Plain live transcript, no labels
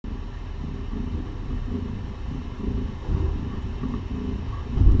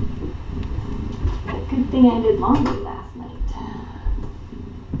thing I did laundry last night.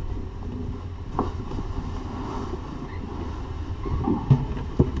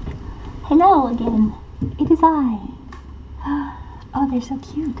 Hello again. It is I. Oh, they're so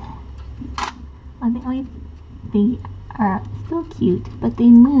cute. They are still cute, but they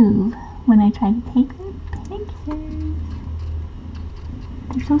move when I try to take their pictures.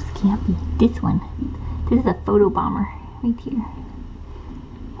 They're so scampy. This one. This is a photo bomber right here.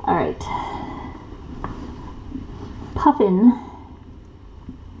 Alright. Puffin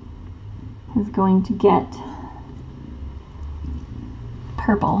is going to get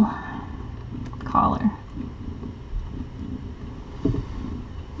purple collar.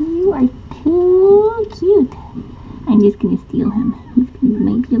 You are too cute. I'm just going to steal him. He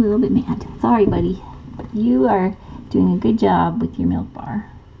might be a little bit mad. Sorry, buddy. But you are doing a good job with your milk bar.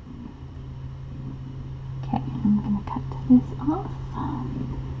 Okay, I'm going to cut this off.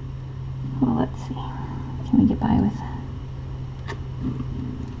 Well, let's see. Can we get by with?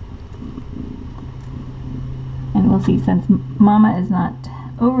 And we'll see, since Mama is not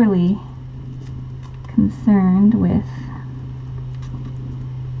overly concerned with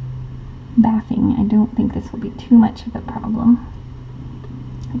bathing, I don't think this will be too much of a problem.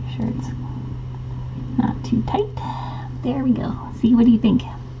 Make sure it's not too tight. There we go. See, what do you think?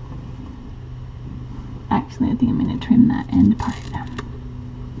 Actually, I think I'm going to trim that end part.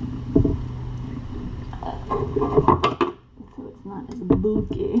 So it's not as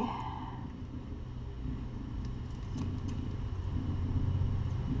bulky.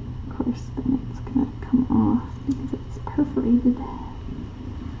 Of course, then it's going to come off because it's perforated.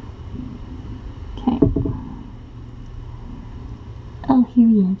 Okay. Oh, here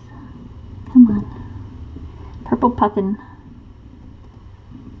he is. Come on. Purple Puffin.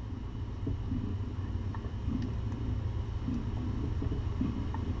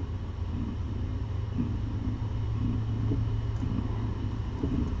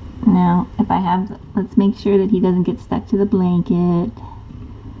 Now, if I have, let's make sure that he doesn't get stuck to the blanket.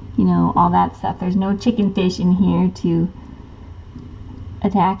 You know, all that stuff. There's no chicken fish in here to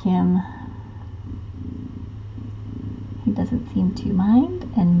attack him. He doesn't seem to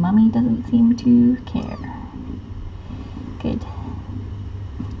mind, and Mommy doesn't seem to care. Good.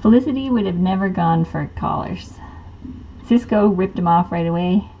 Felicity would have never gone for collars. Cisco ripped him off right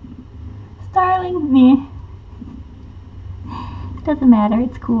away. Starling, meh. Doesn't matter,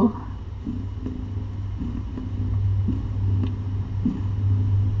 it's cool.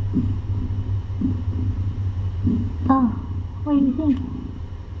 Oh, what do you think?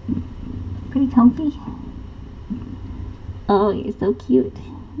 Pretty comfy? Oh, you're so cute.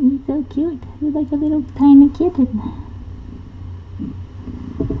 You're so cute. You're like a little tiny kitten.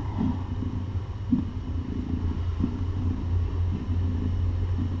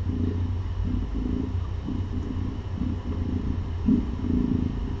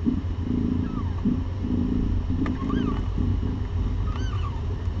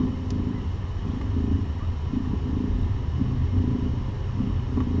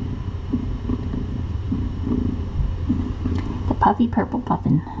 Puffy Purple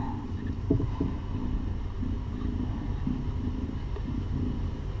Puffin.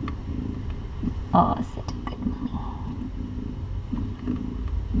 Oh, such a good mommy.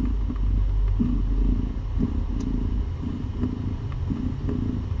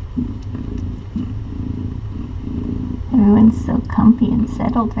 Everyone's so comfy and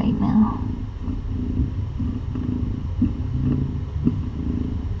settled right now.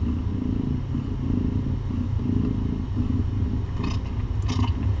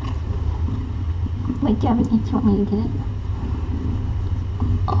 Wait, do you have an itch? You want me to get it?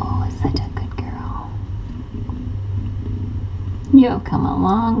 Oh, such a good girl. You've come a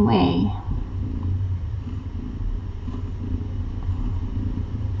long way.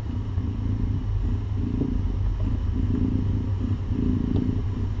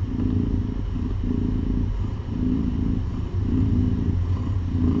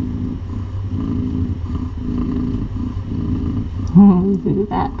 Look at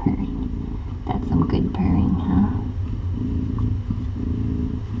that purring. That's some good purring, huh?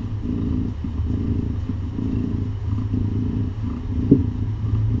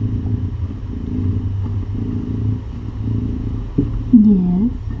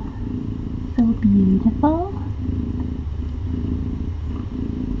 Yes. So beautiful.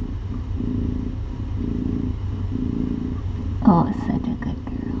 Oh, such a good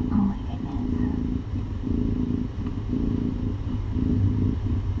girl. Oh my goodness.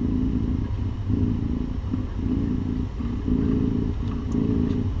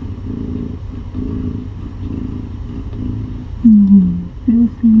 So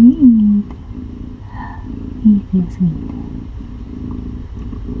sweet. sweet.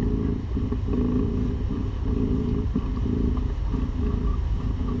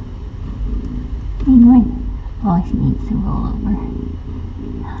 Anyway, oh, she needs to roll over.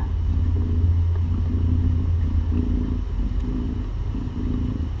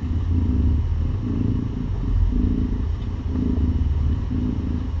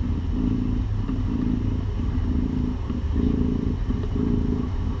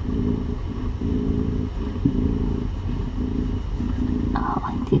 Oh,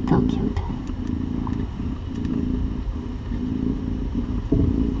 it's so cute.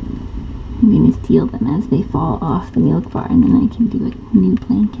 I'm going to steal them as they fall off the milk bar, and then I can do a new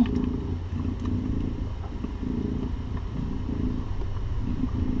blanket.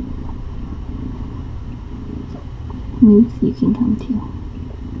 Moose, you can come too.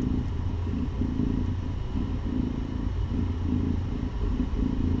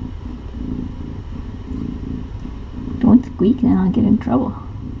 Don't squeak, then I'll get in trouble.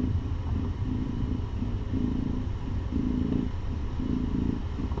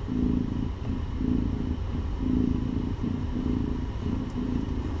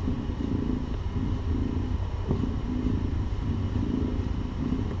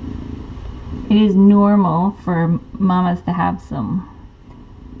 It is normal for mamas to have some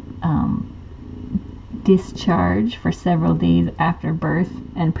discharge for several days after birth,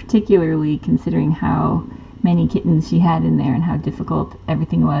 and particularly considering how many kittens she had in there and how difficult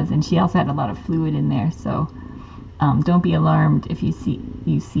everything was, and she also had a lot of fluid in there, so don't be alarmed if you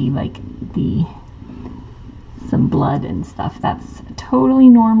see like some blood and stuff. That's totally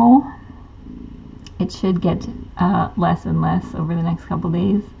normal. It should get less and less over the next couple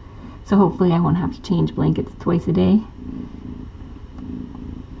days. So hopefully I won't have to change blankets twice a day.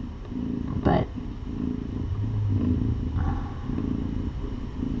 But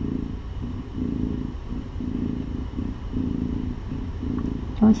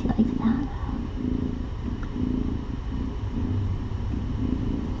oh, she likes that.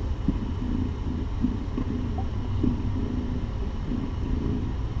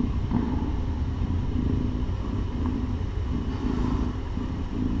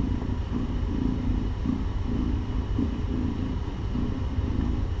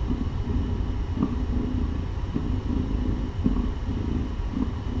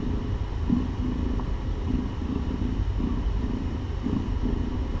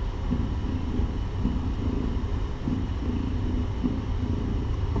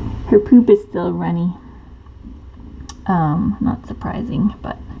 Her poop is still runny. Not surprising,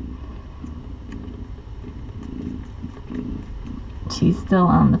 but she's still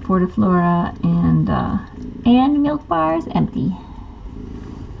on the Fortiflora, and milk bar is empty.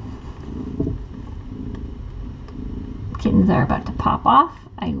 Kittens are about to pop off.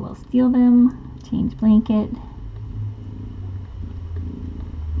 I will steal them, change blanket.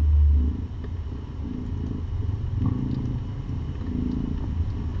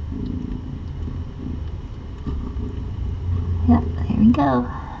 Yep, there we go.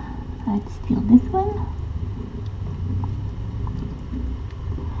 Let's steal this one.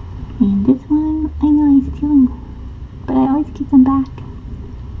 And this one, I know I'm stealing, but I always keep them back.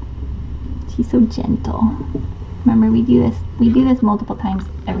 She's so gentle. Remember, we do this multiple times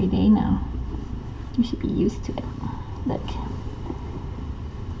every day now. You should be used to it. Look.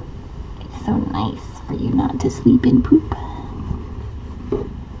 It's so nice for you not to sleep in poop.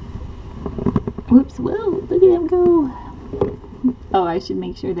 Whoops, whoa, look at him go. Oh, I should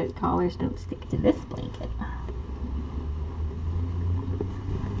make sure that collars don't stick to this blanket.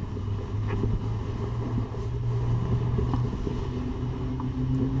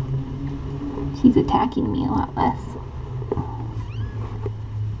 She's attacking me a lot less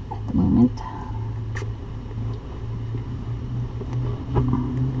at the moment.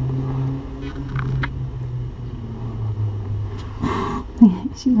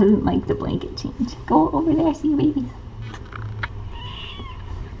 She doesn't like the blanket change. Go over there, see your babies.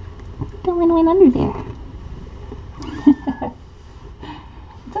 The one went under there.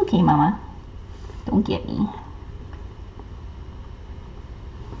 It's okay, Mama. Don't get me.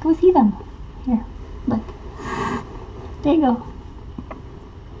 Go see them. Here, look. There you go.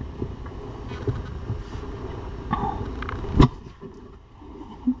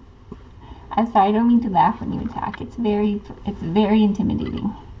 I'm sorry, I don't mean to laugh when you attack. It's very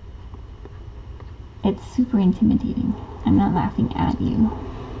intimidating. It's super intimidating. I'm not laughing at you.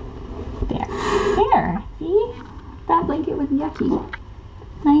 There. There. See? That blanket was yucky.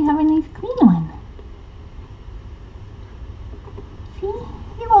 Now you have a nice clean one. See?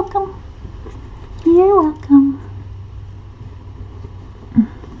 You're welcome. You're welcome.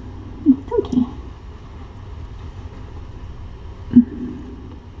 It's okay.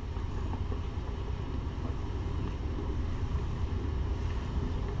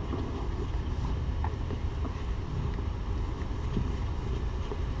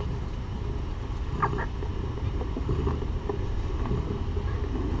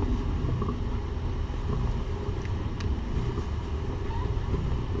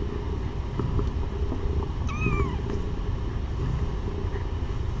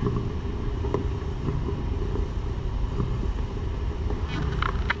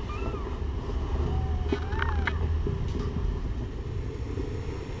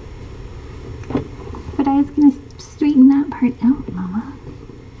 was gonna straighten that part out, Mama.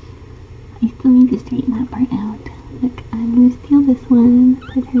 I still need to straighten that part out. Look, I'm gonna steal this one,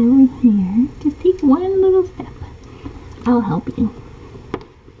 put her over here. Just take one little step. I'll help you.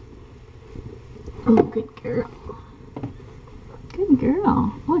 Oh, good girl. Good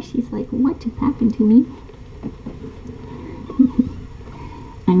girl. Oh, she's like, what just happened to me?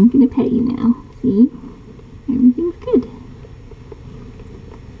 I'm gonna pet you now. See? Everything's good.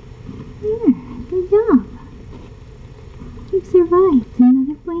 There. Good job. You've survived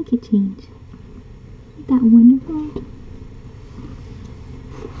another blanket change. Isn't that wonderful?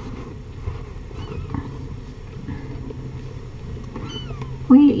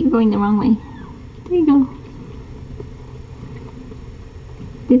 Wait, you're going the wrong way. There you go.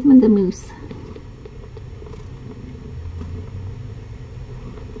 This one's a moose.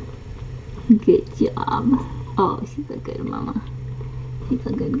 Good job. Oh, she's a good mama. She's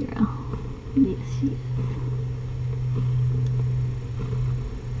a good girl. Yes, she is.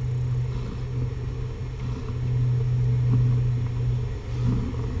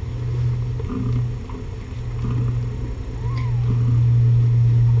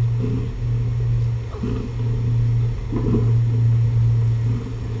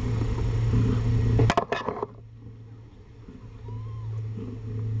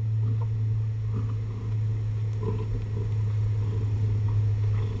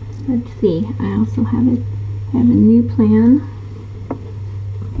 Let's see, I also have a new plan.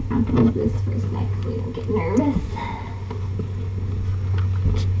 I'll close this for a sec so we don't get nervous.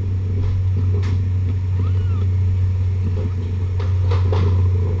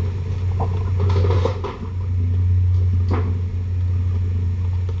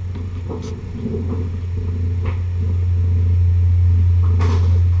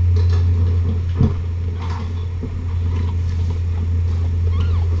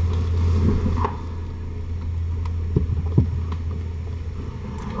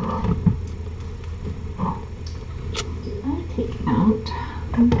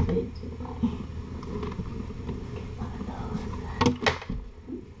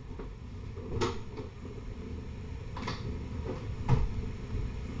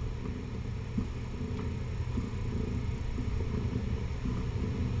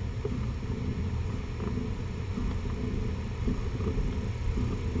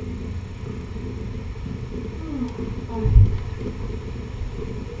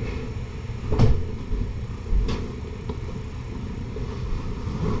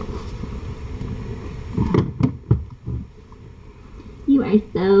 You are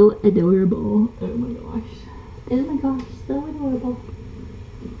so adorable. Oh my gosh. Oh my gosh, so adorable.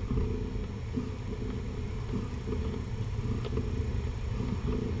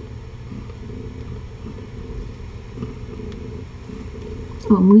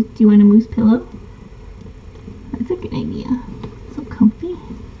 Oh, moose, do you want a moose pillow? That's a good idea. So comfy.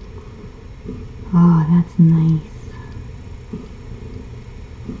 Oh, that's nice.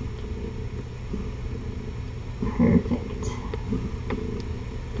 Perfect.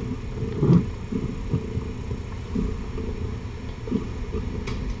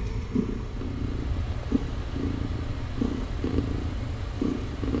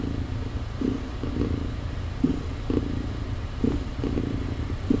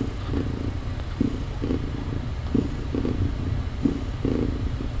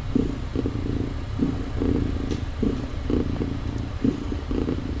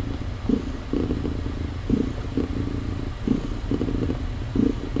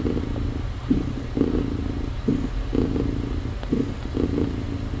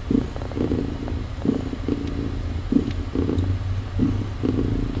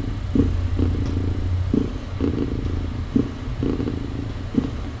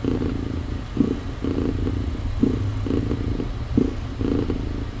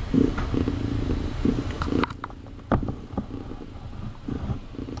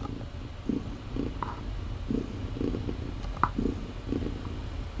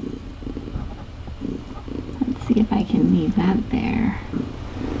 See if I can leave that there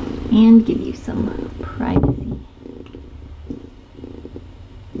and give you some privacy.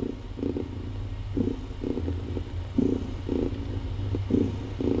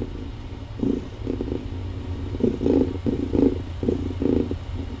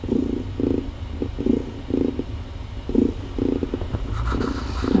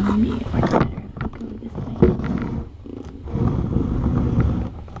 So maybe it works better if we go this way.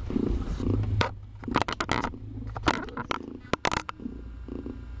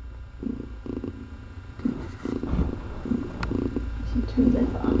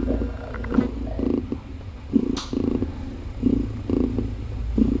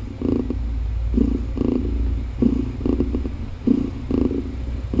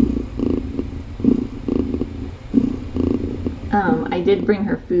 I did bring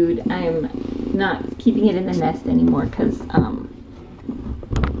her food. I'm not keeping it in the nest anymore because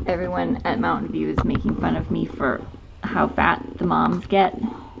everyone at Mountain View is making fun of me for how fat the moms get.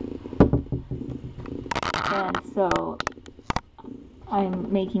 And so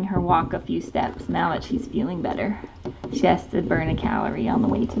I'm making her walk a few steps now that she's feeling better. She has to burn a calorie on the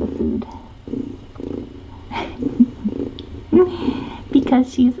way to the food.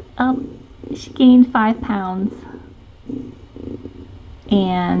 Because she gained 5 pounds.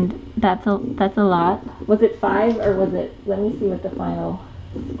 And that's a lot. Was it 5 or was it, let me see what the final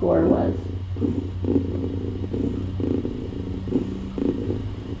score was.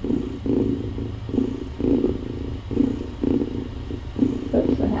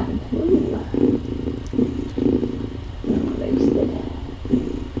 Oops, what happened? Ooh. I don't know what I just did.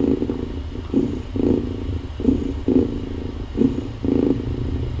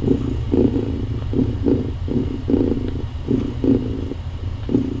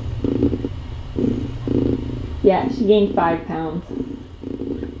 Yeah, she gained 5 pounds.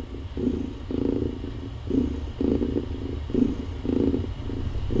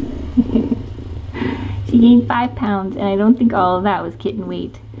 She gained 5 pounds, and I don't think all of that was kitten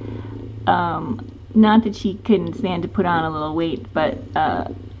weight. Not that she couldn't stand to put on a little weight, but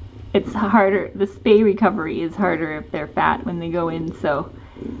it's harder. The spay recovery is harder if they're fat when they go in, so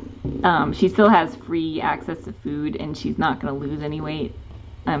she still has free access to food, and she's not going to lose any weight,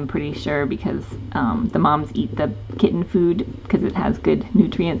 I'm pretty sure, because the moms eat the kitten food because it has good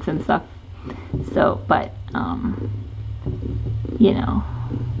nutrients and stuff. So, but, you know,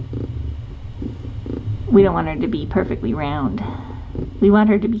 we don't want her to be perfectly round. We want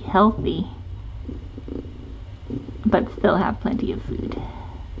her to be healthy, but still have plenty of food.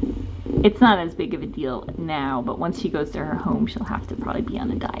 It's not as big of a deal now, but once she goes to her home, she'll have to probably be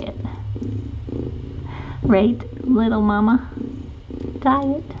on a diet. Right, little mama?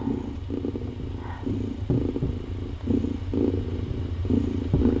 Diet.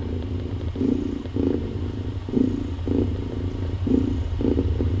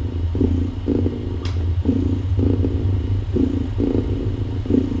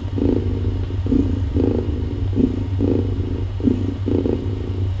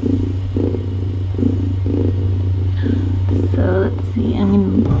 So let's see, I'm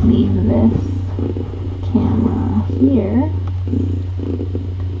going to leave this camera here.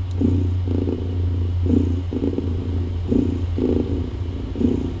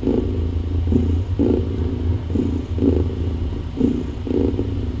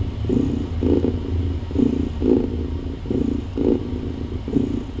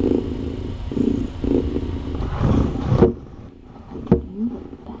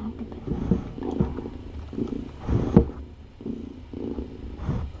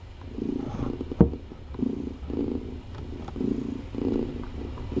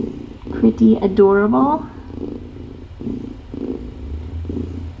 Pretty adorable.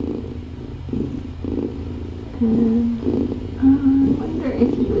 And I wonder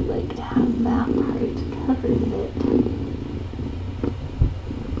if you would like to have that part covered a bit.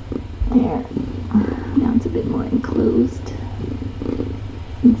 There. Now it's a bit more enclosed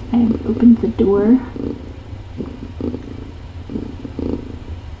since I've opened the door.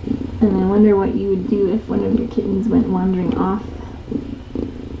 And I wonder what you would do if one of your kittens went wandering off.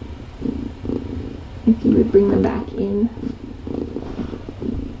 If you would bring them back in.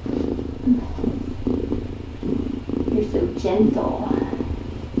 You're so gentle.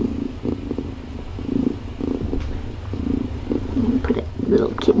 I'm going to put a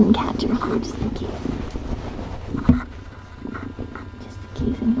little kitten catcher here just in case. Just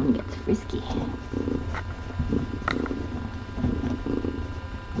in case anyone gets frisky.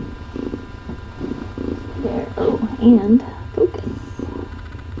 There. Oh, and focus.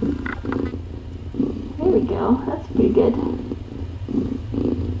 There we go. That's pretty good.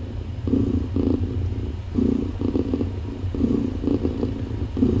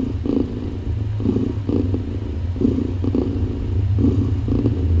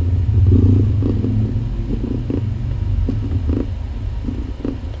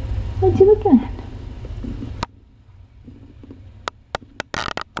 What you looking at?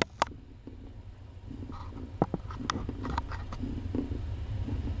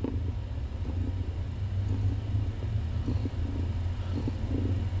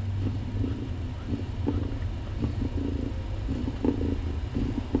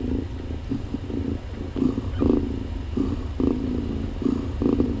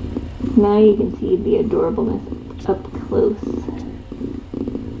 Now you can see the adorableness up close.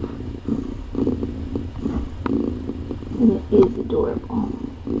 And it is adorable.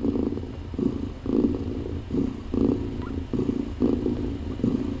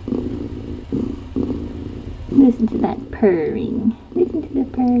 Listen to that purring. Listen to the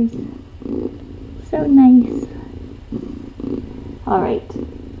purrs. So nice. Alright.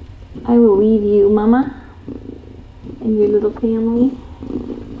 I will leave you, Mama, and your little family.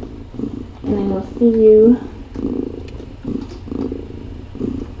 And I will see you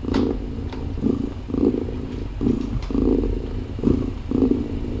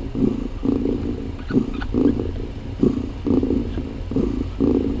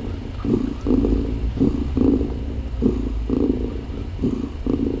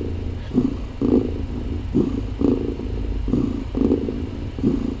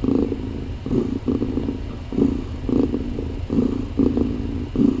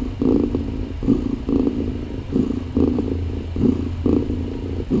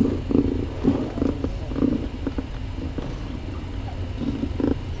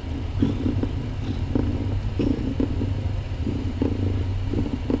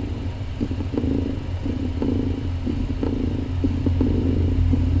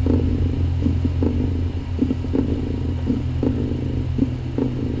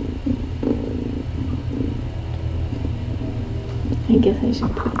I guess I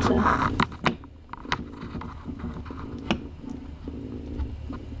should put this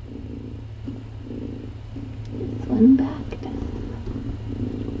one back down.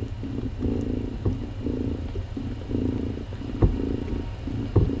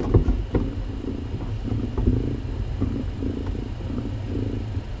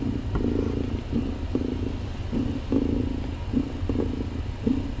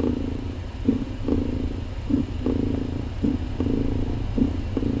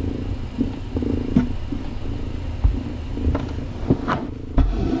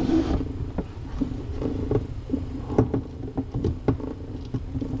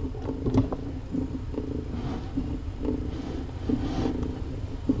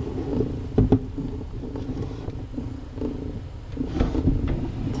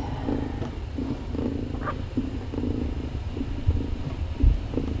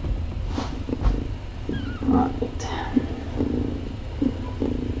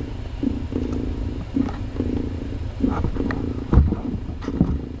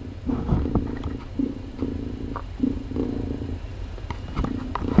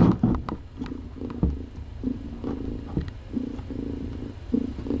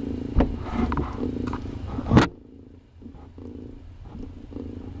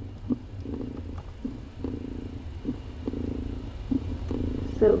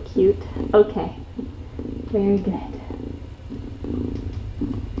 So cute. Okay. Very good.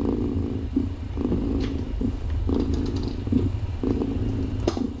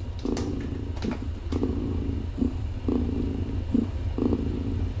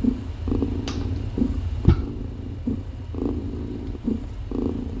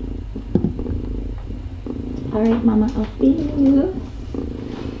 All right, Mama, I'll see you.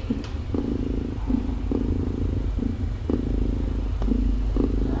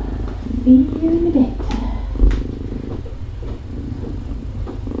 See you in a bit.